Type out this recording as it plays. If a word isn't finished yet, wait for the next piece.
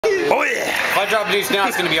If I drop a deuce now,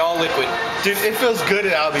 it's gonna be all liquid. Dude, it feels good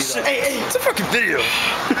at Albie though. Hey, it's a fucking video.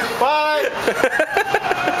 Bye!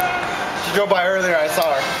 She drove by earlier, I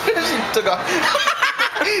saw her. She took off.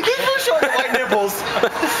 This was showing white nipples.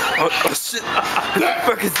 Oh shit. What the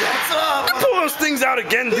fuck is that? Pull those things out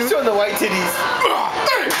again, dude. He's showing the white titties.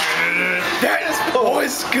 That is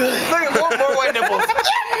good. Look at more white nipples.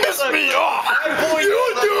 Piss me off. You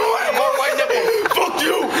do it. More white nipples. Fuck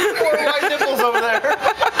you. More white nipples over there.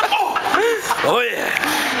 Oh yeah.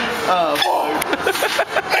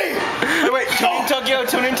 Hey, wait,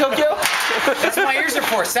 tune in Tokyo? That's what my ears are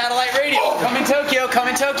for. Satellite radio. Come in Tokyo. Come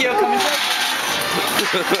in Tokyo. Come in Tokyo.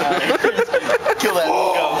 Kill that.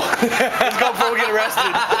 Let's go before we get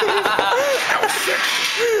arrested.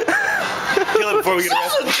 Kill it before we get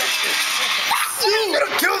arrested. I'm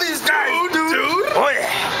gonna kill these guys, dude. Oh yeah.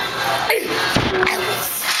 Hey, I will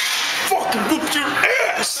fucking whoop your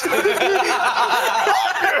ass.